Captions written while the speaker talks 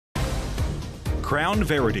Crown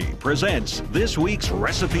Verity presents this week's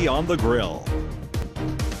Recipe on the Grill.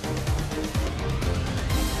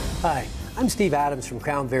 Hi, I'm Steve Adams from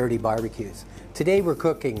Crown Verity Barbecues. Today we're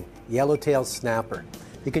cooking yellowtail snapper.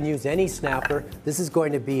 You can use any snapper. This is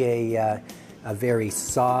going to be a very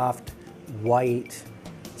soft, white,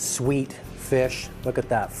 sweet fish. Look at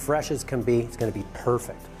that, fresh as can be. It's going to be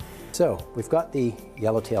perfect. So we've got the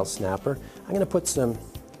yellowtail snapper. I'm going to put some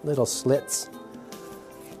little slits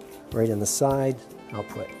right in the side. I'll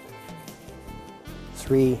put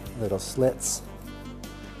 3 little slits.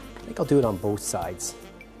 I think I'll do it on both sides,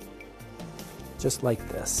 just like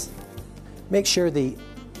this. Make sure the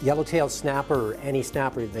yellowtail snapper or any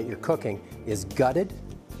snapper that you're cooking is gutted,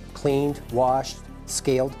 cleaned, washed,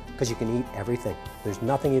 scaled, because you can eat everything. There's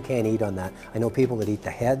nothing you can't eat on that. I know people that eat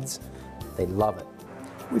the heads, they love it.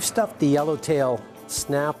 We've stuffed the yellowtail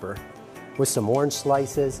snapper with some orange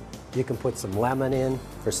slices. You can put some lemon in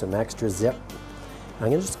for some extra zip. I'm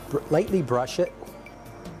going to just lightly brush it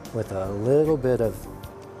with a little bit of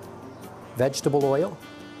vegetable oil,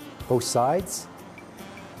 both sides.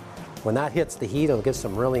 When that hits the heat, it'll give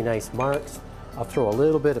some really nice marks. I'll throw a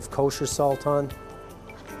little bit of kosher salt on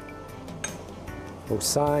both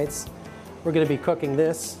sides. We're going to be cooking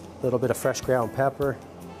this, a little bit of fresh ground pepper.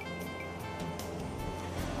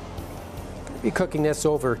 Be cooking this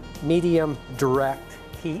over medium direct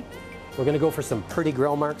heat. We're going to go for some pretty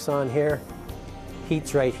grill marks on here.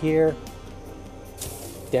 Heat's right here.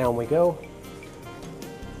 Down we go.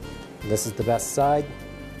 This is the best side.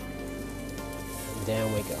 And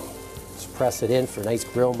down we go. Just press it in for nice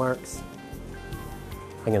grill marks.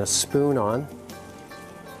 I'm going to spoon on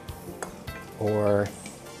or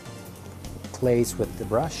place with the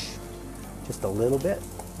brush just a little bit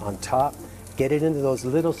on top. Get it into those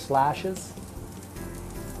little slashes.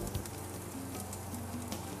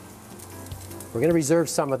 We're going to reserve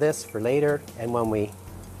some of this for later and when we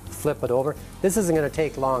flip it over. This isn't going to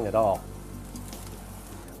take long at all.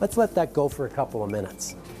 Let's let that go for a couple of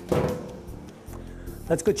minutes.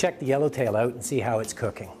 Let's go check the yellowtail out and see how it's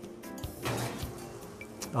cooking.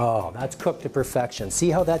 Oh, that's cooked to perfection.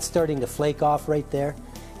 See how that's starting to flake off right there?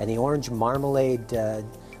 And the orange marmalade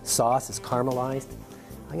sauce is caramelized.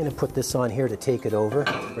 I'm going to put this on here to take it over,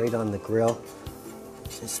 right on the grill.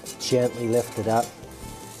 Just gently lift it up.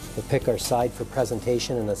 We'll pick our side for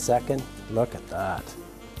presentation in a second. Look at that.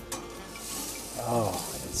 Oh,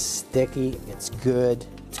 it's sticky, it's good,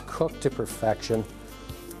 it's cooked to perfection.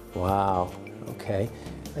 Wow, okay.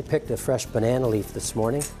 I picked a fresh banana leaf this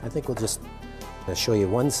morning. I think we'll just show you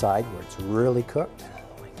one side where it's really cooked,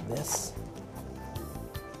 like this.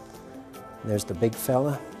 There's the big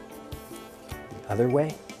fella. The other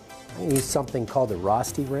way. I'm going to use something called a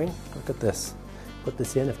rosti ring. Look at this. Put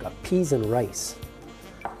this in. I've got peas and rice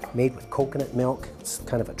made with coconut milk. It's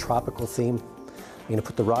kind of a tropical theme. I'm going to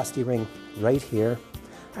put the rosti ring right here.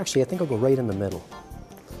 Actually, I think I'll go right in the middle.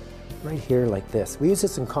 Right here like this. We use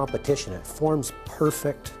this in competition. It forms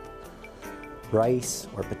perfect rice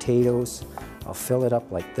or potatoes. I'll fill it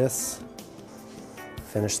up like this.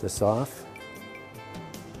 Finish this off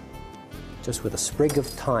just with a sprig of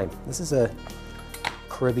thyme. This is a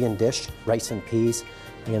Caribbean dish, rice and peas.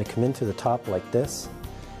 I'm going to come in through the top like this,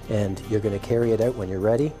 and you're going to carry it out when you're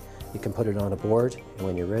ready. You can put it on a board, and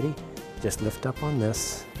when you're ready, just lift up on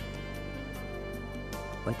this,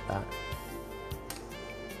 like that.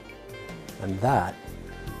 And that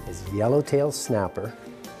is yellowtail snapper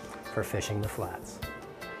for fishing the flats.